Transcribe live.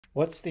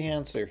What's the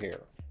answer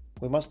here?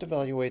 We must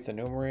evaluate the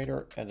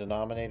numerator and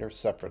denominator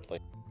separately.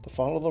 To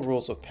follow the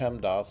rules of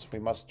PEMDAS, we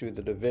must do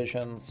the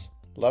divisions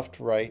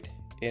left-right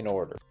in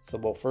order. So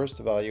we'll first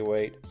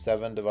evaluate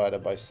 7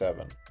 divided by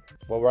 7.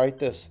 We'll write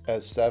this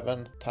as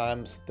 7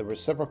 times the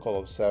reciprocal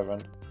of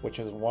 7, which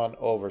is 1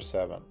 over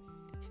 7.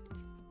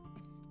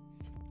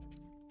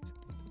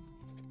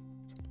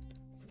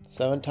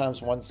 7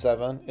 times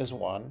 1/7 is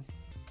 1.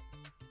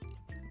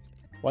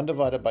 1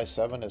 divided by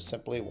 7 is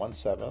simply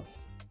 1/7.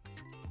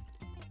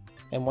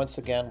 And once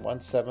again,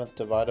 1/7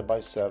 divided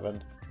by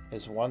 7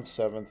 is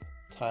 1/7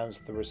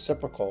 times the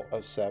reciprocal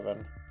of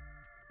 7,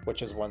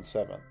 which is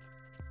 1/7.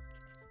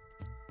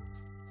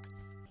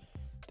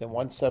 Then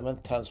 1/7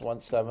 times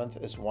 1/7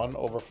 is 1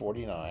 over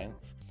 49.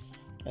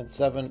 And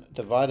 7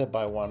 divided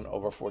by 1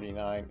 over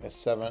 49 is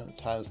 7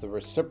 times the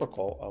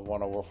reciprocal of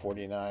 1 over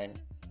 49,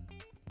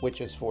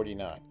 which is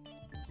 49.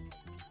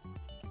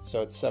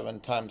 So it's 7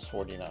 times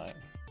 49,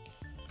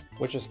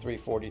 which is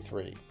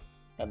 343.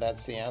 And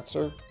that's the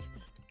answer.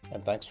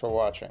 And thanks for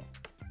watching.